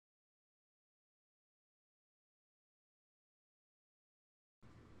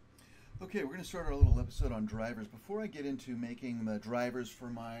Okay, we're going to start our little episode on drivers. Before I get into making the drivers for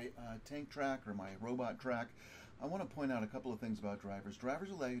my tank track or my robot track, I want to point out a couple of things about drivers.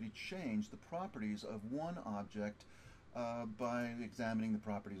 Drivers allow you to change the properties of one object by examining the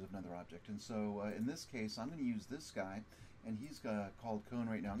properties of another object. And so in this case, I'm going to use this guy, and he's called Cone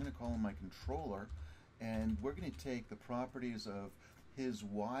right now. I'm going to call him my controller, and we're going to take the properties of his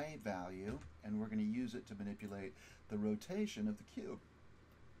Y value, and we're going to use it to manipulate the rotation of the cube.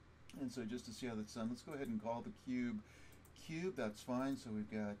 And so just to see how that's done, let's go ahead and call the cube cube. That's fine. So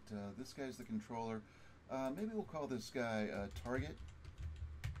we've got this guy's the controller. Maybe we'll call this guy target.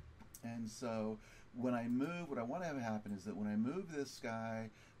 And so when I move, what I want to have happen is that when I move this guy,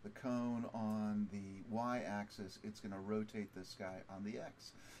 the cone on the y-axis, it's going to rotate this guy on the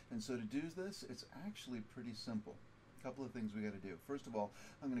x. And so to do this, it's actually pretty simple. A couple of things we got to do. First of all,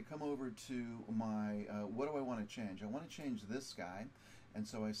 I'm going to come over to my, what do I want to change? I want to change this guy. And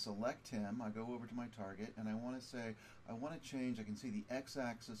so I select him, I go over to my target, and I want to say, I want to change, I can see the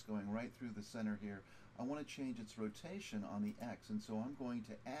x-axis going right through the center here. I want to change its rotation on the x, and so I'm going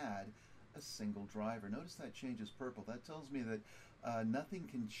to add a single driver. Notice that changes purple. That tells me that nothing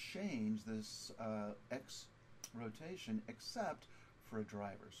can change this x rotation except for a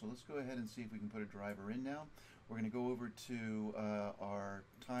driver. So let's go ahead and see if we can put a driver in now. We're going to go over to our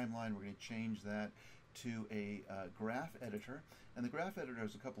timeline. We're going to change that to a graph editor, and the graph editor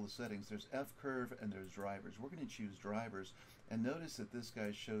has a couple of settings. There's F curve and there's drivers. We're going to choose drivers, and notice that this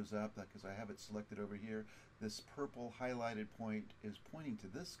guy shows up because I have it selected over here. This purple highlighted point is pointing to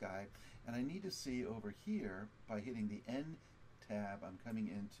this guy, and I need to see over here by hitting the N tab. I'm coming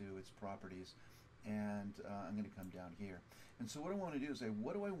into its properties, and I'm going to come down here. And so what I want to do is say,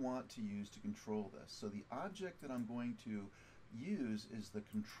 what do I want to use to control this? So the object that I'm going to use is the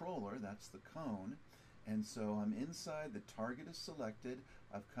controller. That's the cone. And so I'm inside, the target is selected,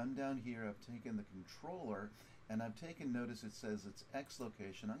 I've come down here, I've taken the controller, and I've taken, notice it says its X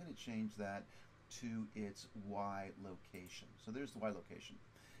location. I'm going to change that to its Y location. So there's the Y location.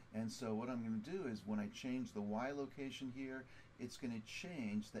 And so what I'm going to do is when I change the Y location here, it's going to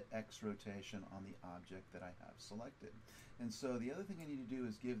change the X rotation on the object that I have selected. And so the other thing I need to do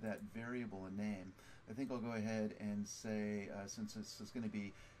is give that variable a name. I think I'll go ahead and say, since this is going to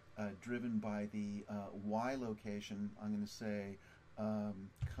be driven by the Y location, I'm going to say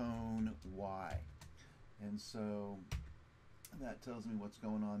cone Y. And so that tells me what's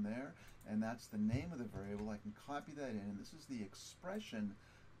going on there, and that's the name of the variable. I can copy that in, and this is the expression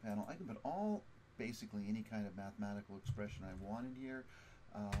panel. I can put basically any kind of mathematical expression I want in here,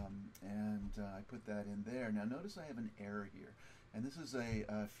 and I put that in there. Now notice I have an error here, and this is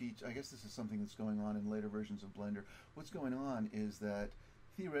a feature. I guess this is something that's going on in later versions of Blender. What's going on is that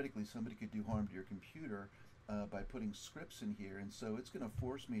theoretically somebody could do harm to your computer by putting scripts in here, and so it's going to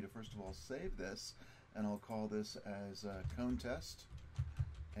force me to first of all save this, and I'll call this as cone test.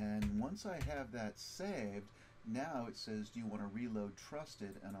 And once I have that saved, now it says, do you want to reload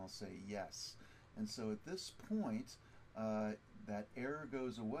trusted? And I'll say yes. And so at this point, that error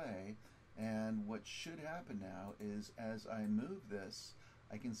goes away, and what should happen now is as I move this,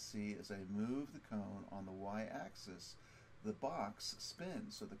 I can see as I move the cone on the y-axis, the box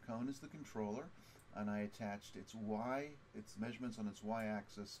spins. So the cone is the controller, and I attached its measurements on its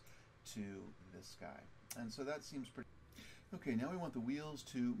y-axis to this guy. And so that seems pretty. Okay, now we want the wheels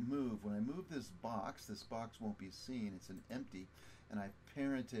to move. When I move this box won't be seen. It's an empty, and I've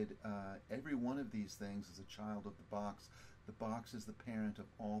parented every one of these things as a child of the box. The box is the parent of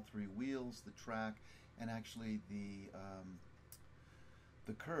all three wheels, the track, and actually the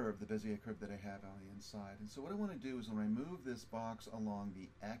curve, the Bezier curve that I have on the inside. And so what I want to do is when I move this box along the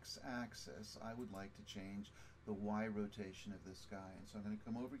x-axis, I would like to change the y rotation of this guy. And so I'm going to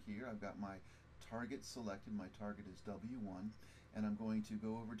come over here. I've got my target selected. My target is W1, and I'm going to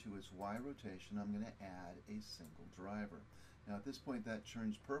go over to its y rotation. I'm going to add a single driver. Now at this point that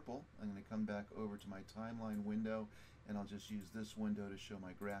turns purple. I'm going to come back over to my timeline window, and I'll just use this window to show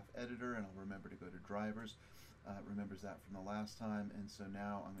my graph editor, and I'll remember to go to drivers. It remembers that from the last time, and so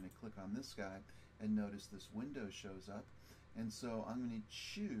now I'm going to click on this guy, and notice this window shows up. And so I'm going to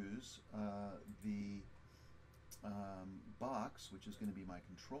choose the box, which is going to be my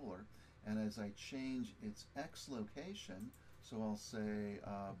controller, and as I change its X location, so I'll say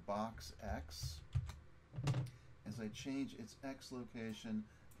box X, as I change its X location,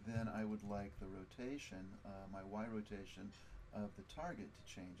 then I would like the rotation, my Y rotation of the target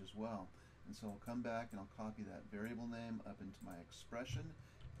to change as well. And so I'll come back and I'll copy that variable name up into my expression,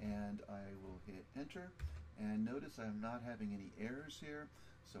 and I will hit enter. And notice I'm not having any errors here,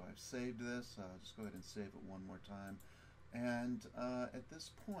 so I've saved this. I'll just go ahead and save it one more time. And at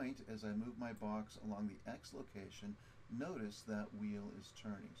this point, as I move my box along the X location, notice that wheel is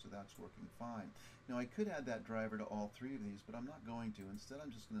turning, so that's working fine. Now I could add that driver to all three of these, but I'm not going to. Instead,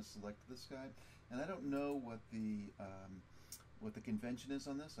 I'm just going to select this guy, and I don't know what the convention is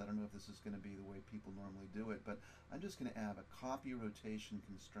on this. I don't know if this is going to be the way people normally do it, but I'm just going to add a copy rotation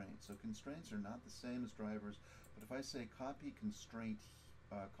constraint. So constraints are not the same as drivers, but if I say copy constraint,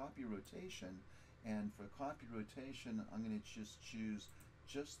 copy rotation, and for copy rotation, I'm going to just choose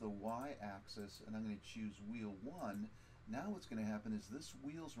the y-axis, and I'm going to choose wheel 1. Now what's going to happen is this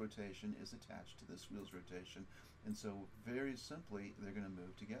wheel's rotation is attached to this wheel's rotation, and so very simply they're going to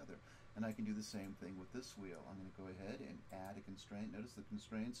move together. And I can do the same thing with this wheel. I'm going to go ahead and add a constraint. Notice the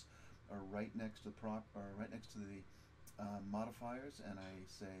constraints are right next to the modifiers, and I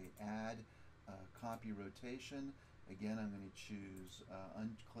say add copy rotation. Again, I'm going to choose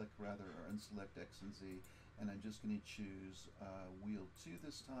unselect X and Z, and I'm just going to choose wheel 2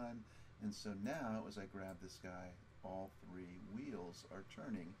 this time. And so now, as I grab this guy, all three wheels are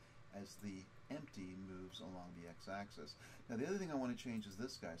turning as the empty moves along the x-axis. Now the other thing I want to change is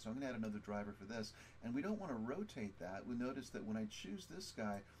this guy, so I'm going to add another driver for this, and we don't want to rotate that. We notice that when I choose this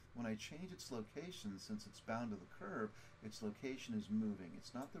guy, when I change its location, since it's bound to the curve, its location is moving.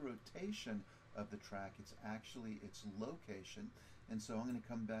 It's not the rotation of the track, it's actually its location. And so I'm going to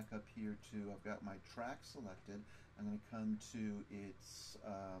come back up here to, I've got my track selected, I'm going to come to its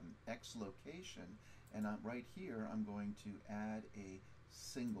X location, and right here I'm going to add a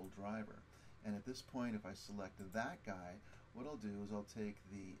single driver. And at this point, if I select that guy, what I'll do is I'll take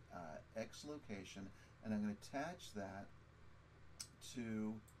the X location, and I'm going to attach that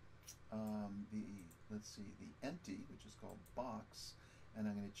to the empty, which is called box, and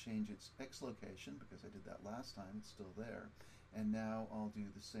I'm going to change its X location because I did that last time. It's still there. And now I'll do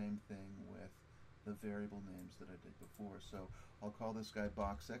the same thing with the variable names that I did before. So I'll call this guy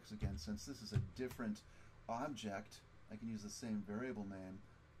box X again. Since this is a different object, I can use the same variable name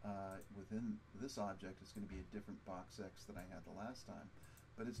within this object. It's going to be a different box X that I had the last time.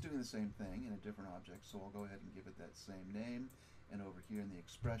 But it's doing the same thing in a different object, so I'll go ahead and give it that same name. And over here in the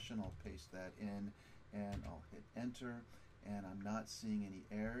expression, I'll paste that in, and I'll hit enter. And I'm not seeing any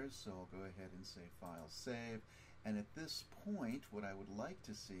errors, so I'll go ahead and say file save. And at this point, what I would like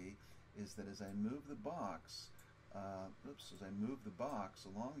to see is that as I move the box,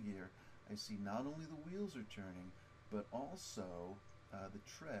 along here, I see not only the wheels are turning, but also the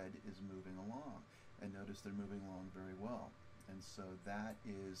tread is moving along. And notice they're moving along very well. And so that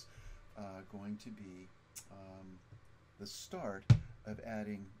is going to be the start of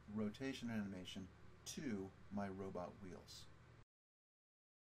adding rotation animation to my robot wheels.